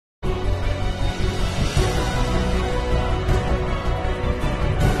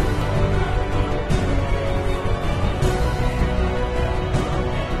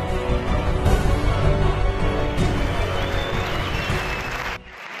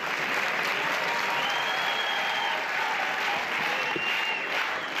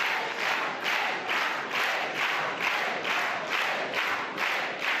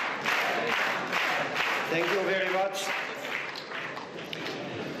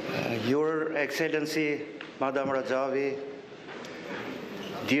Your Excellency, Madam Rajavi,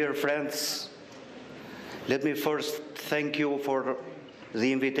 dear friends, let me first thank you for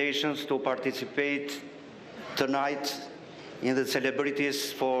the invitations to participate tonight in the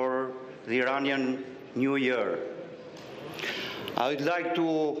celebrities for the Iranian New Year. I would like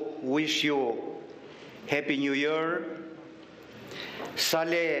to wish you Happy New Year,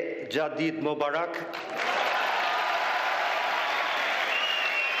 Saleh Jadid Mubarak,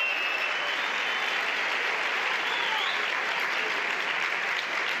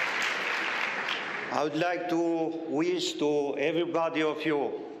 I would like to wish to everybody of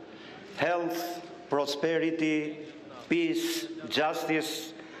you health, prosperity, peace,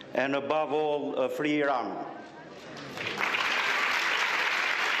 justice, and above all, a free Iran.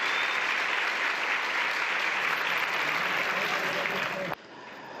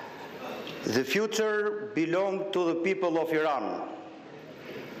 The future belongs to the people of Iran.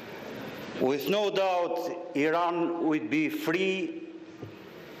 With no doubt, Iran will be free,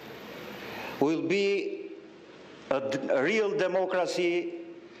 will be a real democracy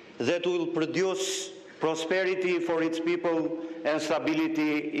that will produce prosperity for its people and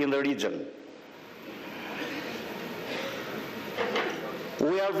stability in the region.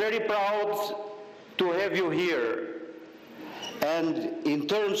 We are very proud to have you here. And in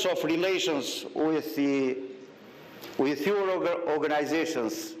terms of relations with your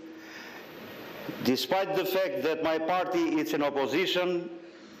organizations, despite the fact that my party is in opposition,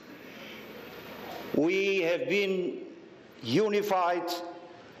 we have been unified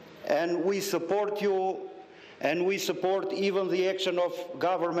and we support you, and we support even the action of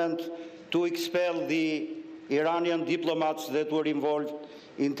government to expel the Iranian diplomats that were involved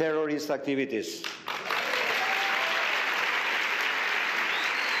in terrorist activities.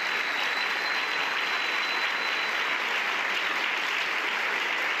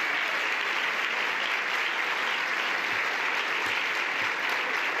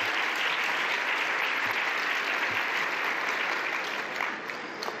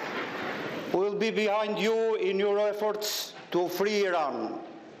 We'll be behind you in your efforts to free Iran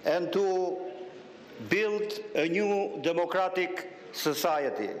and to build a new democratic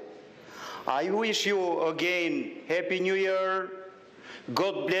society. I wish you again Happy New Year.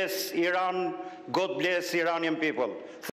 God bless Iran. God bless Iranian people.